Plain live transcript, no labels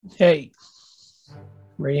Hey,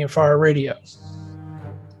 Radiant Fire Radio.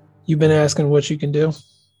 You've been asking what you can do.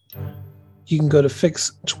 You can go to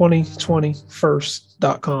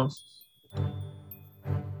fix2020first.com.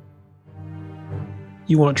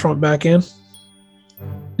 You want Trump back in?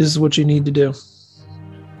 This is what you need to do.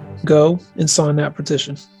 Go and sign that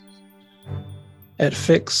petition at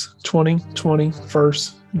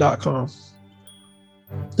fix2020first.com.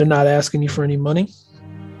 They're not asking you for any money.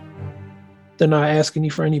 They're not asking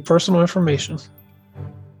you for any personal information.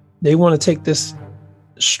 They want to take this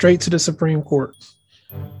straight to the Supreme Court.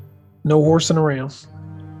 No horsing around.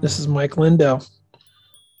 This is Mike Lindell.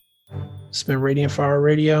 It's been Radiant Fire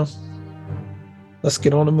Radio. Let's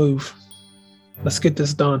get on the move. Let's get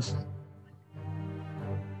this done.